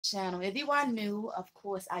Channel. If you are new, of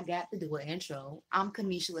course, I got to do an intro. I'm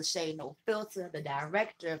Kanisha Lachey, no filter, the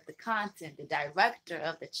director of the content, the director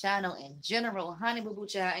of the channel in general. Honey Boo Boo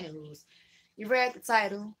Child. Anywho's, you read the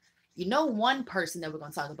title. You know one person that we're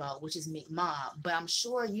going to talk about, which is MinkMob, but I'm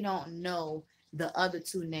sure you don't know the other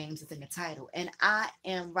two names that's in the title. And I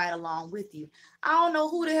am right along with you. I don't know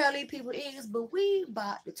who the hell these people is, but we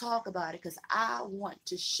about to talk about it because I want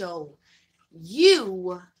to show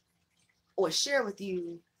you or share with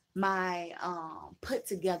you my put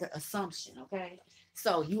together assumption. Okay,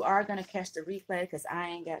 so you are gonna catch the replay because I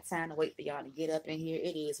ain't got time to wait for y'all to get up in here.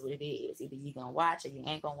 It is what it is. Either you gonna watch or you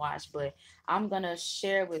ain't gonna watch, but I'm gonna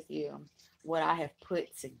share with you what I have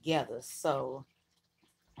put together. So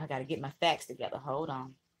I gotta get my facts together. Hold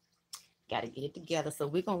on, gotta get it together. So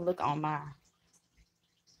we're gonna look on my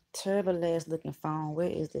turbulence looking phone. Where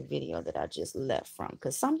is the video that I just left from?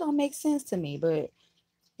 Because some don't make sense to me, but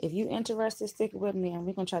if you interested, stick with me and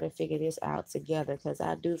we're gonna try to figure this out together because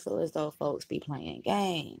I do feel as though folks be playing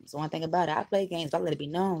games. One thing about it, I play games, I let it be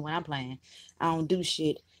known when I'm playing. I don't do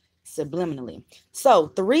shit subliminally. So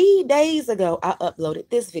 3 days ago, I uploaded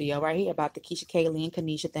this video right here about the Keisha Kaylee and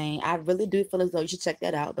Kanisha thing. I really do feel as though you should check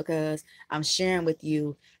that out because I'm sharing with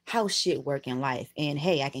you how shit work in life. And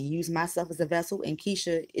hey, I can use myself as a vessel, and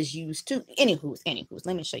Keisha is used too. Anywho's.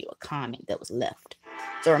 Let me show you a comment that was left.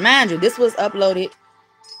 So remind you, this was uploaded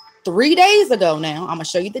 3 days ago now. I'm going to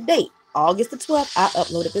show you the date. August the 12th, I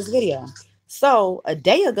uploaded this video. So a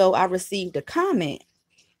day ago, I received a comment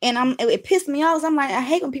and it pissed me off. I'm like, I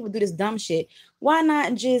hate when people do this dumb shit. Why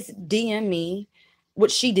not just DM me,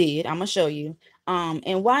 what she did? I'm going to show you.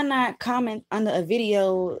 And why not comment under a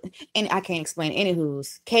video? And I can't explain.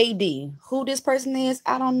 Anywho's KD, who this person is,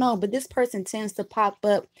 I don't know. But this person tends to pop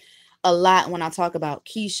up a lot when I talk about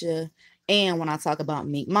Keisha and when I talk about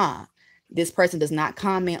MinkMob. This person does not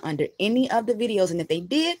comment under any of the videos. And if they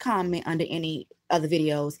did comment under any other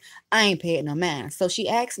videos, I ain't paying no mind. So she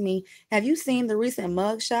asked me, have you seen the recent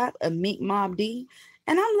mugshot of MinkMob D?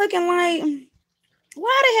 And I'm looking like,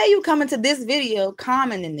 why the hell you coming to this video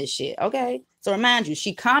commenting this shit? Okay. So remind you,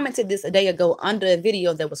 she commented this a day ago under a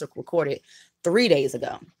video that was recorded 3 days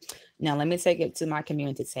ago. Now let me take it to my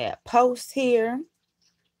community tab. Post here.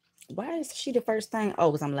 Why is she the first thing?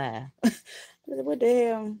 Oh, because I'm live. What the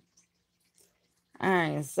hell? All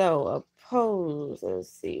right, so a post. Let's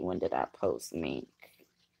see. When did I post Mink?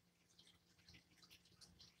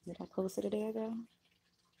 Did I post it a day ago?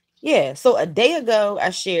 Yeah, so a day ago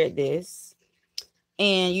I shared this,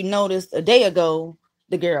 and you noticed a day ago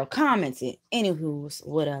the girl commented. Anywho's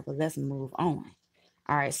whatever. Let's move on.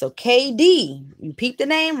 All right, so KD, you peeped the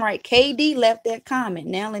name right. KD left that comment.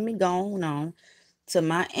 Now let me go on to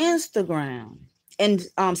my Instagram. And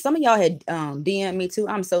some of y'all had DM me too.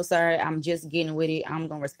 I'm so sorry. I'm just getting with it. I'm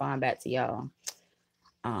gonna respond back to y'all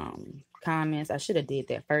comments. I should have did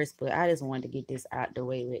that first, but I just wanted to get this out the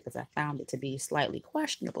way with because I found it to be slightly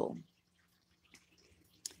questionable.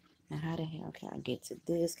 Now how the hell can I get to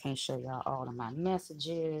this? Can't show y'all all of my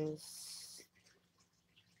messages.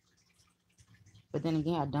 But then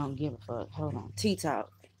again, I don't give a fuck. Hold on.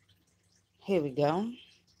 T-Talk. Here we go.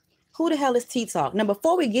 Who the hell is T-Talk? Now,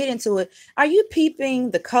 before we get into it, are you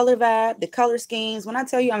peeping the color vibe, the color schemes? When I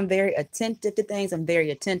tell you I'm very attentive to things, I'm very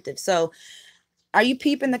attentive. So are you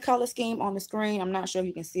peeping the color scheme on the screen? I'm not sure if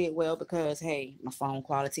you can see it well because, hey, my phone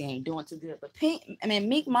quality ain't doing too good. But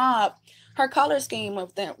MinkMob, her color scheme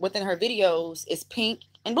within her videos is pink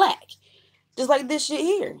and black. Just like this shit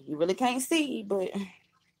here. You really can't see, but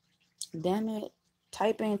damn it.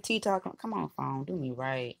 Type in T-Talk. Come on, phone. Do me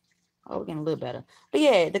right. Oh, we're getting a little better. But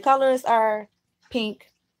yeah, the colors are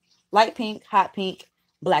pink, light pink, hot pink,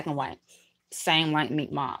 black and white. Same like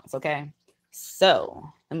MinkMob's, okay?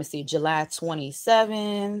 So, let me see. July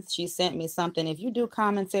 27th, she sent me something. If you do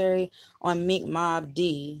commentary on MinkMob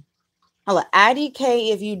D, hello,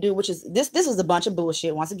 IDK if you do, which is, this is a bunch of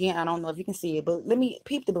bullshit. Once again, I don't know if you can see it, but let me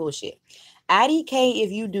peep the bullshit. IDK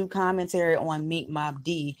if you do commentary on MinkMob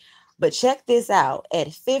D, but check this out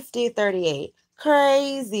at 5038.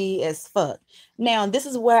 Crazy as fuck. Now, this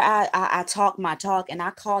is where I talk my talk and I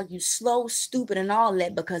call you slow, stupid, and all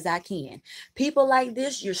that because I can. People like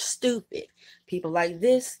this, you're stupid. People like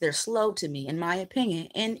this, they're slow to me, in my opinion,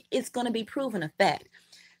 and it's going to be proven a fact.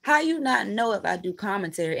 How you not know if I do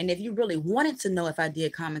commentary? And if you really wanted to know if I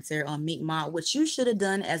did commentary on MinkMob, which you should have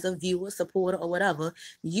done as a viewer, supporter, or whatever,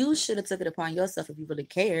 you should have took it upon yourself if you really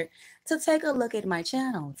cared to take a look at my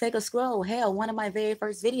channel. Take a scroll. Hell, one of my very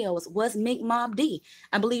first videos was MinkMob D.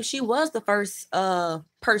 I believe she was the first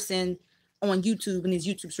person on YouTube in these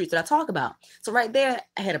YouTube streets that I talk about. So right there,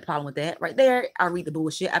 I had a problem with that. Right there, I read the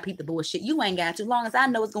bullshit. I peep the bullshit. You ain't got too long as I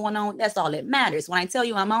know what's going on. That's all that matters. When I tell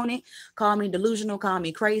you I'm on it, call me delusional, call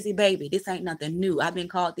me crazy, baby. This ain't nothing new. I've been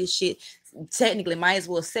called this shit. Technically, might as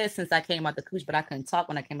well say since I came out the cooch, but I couldn't talk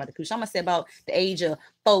when I came out the cooch. I'm gonna say about the age of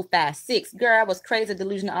 4, 5, 6. Girl, I was crazy,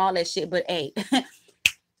 delusional, all that shit. But hey,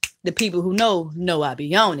 the people who know I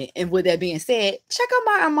be on it. And with that being said, check out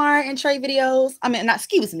my Armand and Trey videos. I mean, not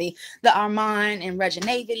excuse me, the Armand and Regine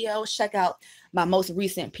videos. Check out my most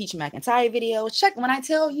recent Peach McIntyre video. Check when I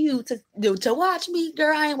tell you to watch me,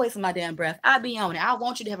 girl. I ain't wasting my damn breath. I be on it. I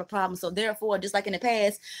want you to have a problem. So therefore, just like in the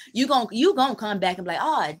past, you gonna come back and be like,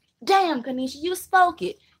 oh damn, Kanisha, you spoke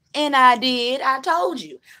it. And I did. I told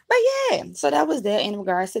you. But yeah, so that was that in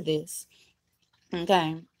regards to this.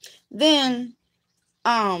 Okay. Then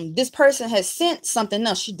this person has sent something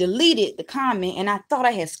else. She deleted the comment, and I thought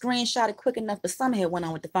I had screenshotted quick enough, but something had went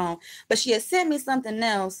on with the phone. But she had sent me something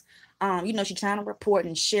else. She's trying to report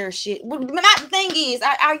and share shit. But my thing is,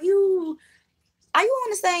 are you on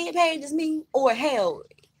the same page as me? Or hell,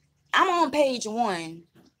 I'm on page 1.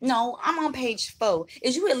 No, I'm on page 4.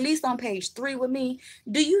 Is you at least on page 3 with me?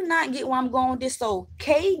 Do you not get where I'm going with this? So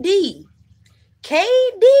KD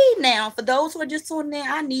now, for those who are just tuning in,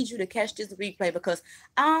 I need you to catch this replay because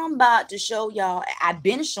I'm about to show y'all, I've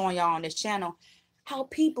been showing y'all on this channel, how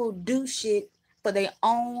people do shit for their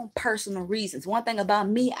own personal reasons. One thing about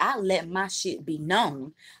me, I let my shit be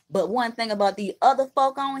known. But one thing about the other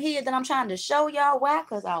folk on here that I'm trying to show y'all, why?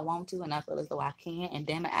 Because I want to and I feel as though I can. And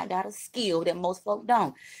damn it, I got a skill that most folk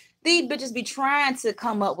don't. These bitches be trying to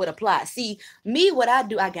come up with a plot. See, me, what I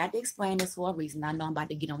do, I got to explain this for a reason. I know I'm about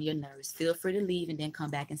to get on your nerves. Feel free to leave and then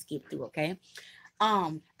come back and skip through, okay?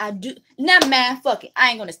 I do, never mind, fuck it. I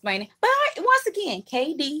ain't gonna explain it. But once again,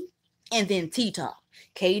 KD and then T-Talk.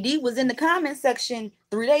 KD was in the comment section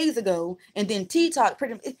 3 days ago, and then T-Talk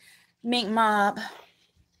MinkMob.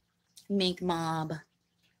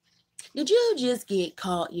 Did you just get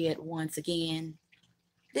caught yet once again?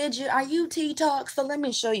 Did you? Are you T-Talk? So let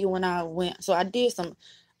me show you when I went. So I did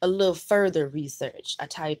a little further research. I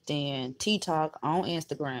typed in T-Talk on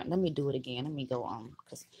Instagram. Let me do it again. Let me go on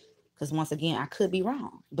because once again I could be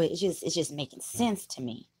wrong, but it's just making sense to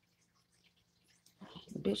me.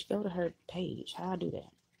 Bitch, go to her page. How I do that?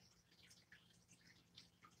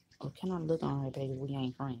 Or can I look on her page? We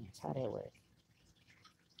ain't friends. How that work?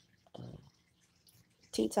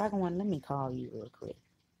 T-Talk one. Let me call you real quick.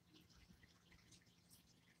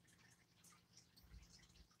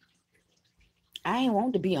 I ain't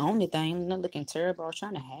want to be on the thing. I'm not looking terrible. I was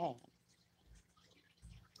trying to hide.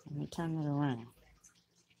 Let me turn it around.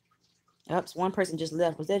 Oops, one person just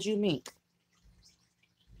left. Was that you, Mink?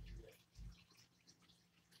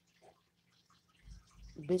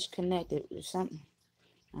 Bitch connected or something.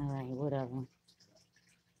 All right, whatever.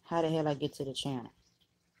 How the hell I get to the channel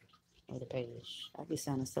or the page? I be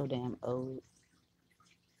sounding so damn old.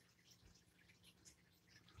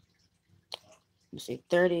 Let's see,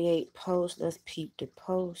 38 posts. Let's peep the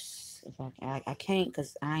posts. If I can't,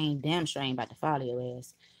 because I ain't damn sure I ain't about to follow your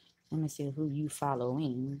ass. Let me see who you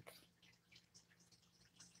following.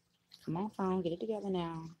 Come on, phone, get it together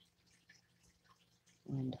now.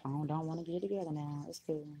 And the phone don't want to get it together now. It's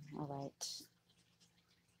cool. All right.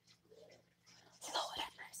 Lord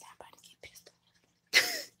have mercy, I'm about to get pissed off.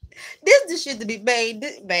 This the shit to be babe.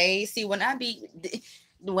 See, when I be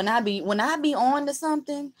on to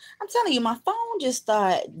something, I'm telling you, my phone just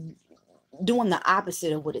start doing the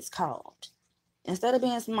opposite of what it's called. Instead of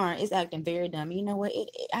being smart, it's acting very dumb. You know what?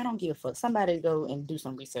 I don't give a fuck. Somebody go and do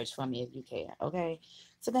some research for me if you care. Okay.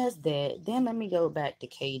 So that's that. Then let me go back to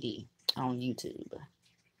KD on YouTube.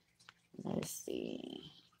 Let's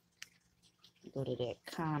see. Go to that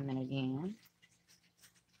comment again.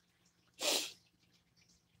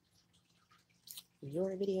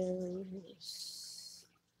 Your videos.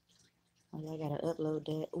 Oh, I gotta upload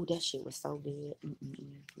that. Oh, that shit was so good.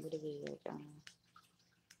 What it is?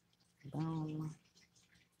 Boom.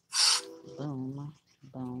 Boom.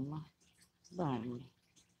 Boom. Boom.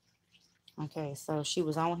 Okay, so she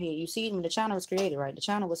was on here. You see, the channel was created, right? The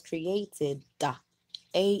channel was created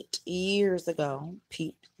 8 years ago.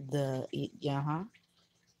 Peep the,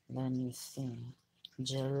 Let me see.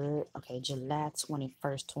 July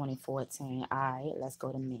 21st, 2014. All right, let's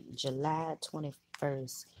go to me. July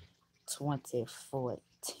 21st,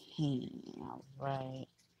 2014. All right.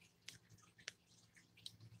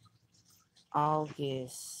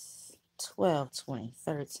 August 12,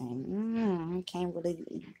 2013. Can't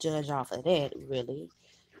really judge off of that, really.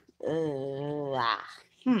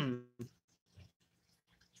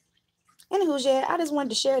 Anywho, anywho's, yeah, I just wanted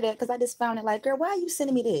to share that because I just found it like, girl, why are you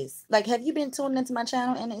sending me this? Like, have you been tuning into my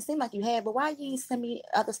channel? And it seemed like you have, but why you send me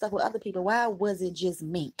other stuff with other people? Why was it just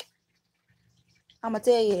Mink? I'm gonna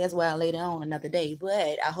tell you as well later on another day,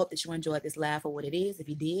 but I hope that you enjoyed this live for what it is. If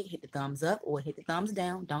you did, hit the thumbs up or hit the thumbs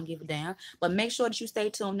down. Don't give it down, but make sure that you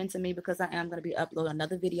stay tuned into me because I am gonna be uploading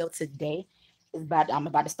another video today. I'm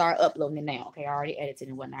about to start uploading it now. Okay, I already edited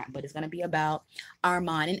and whatnot, but it's gonna be about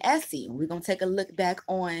Armand and Essie. We're gonna take a look back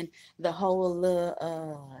on the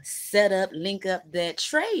whole setup, link up that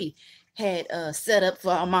Trey had set up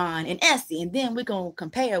for Armand and Essie, and then we're gonna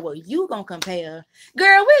compare what you gonna compare.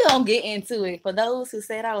 Girl, we're gonna get into it. For those who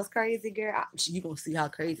said I was crazy, girl, you gonna see how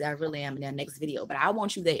crazy I really am in that next video. But I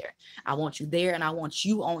want you there. I want you there, and I want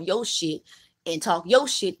you on your shit and talk your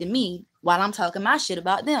shit to me while I'm talking my shit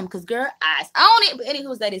about them. Because, girl, I own it. But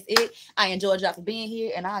anywho, that is it. I enjoyed y'all for being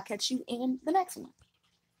here, and I'll catch you in the next one.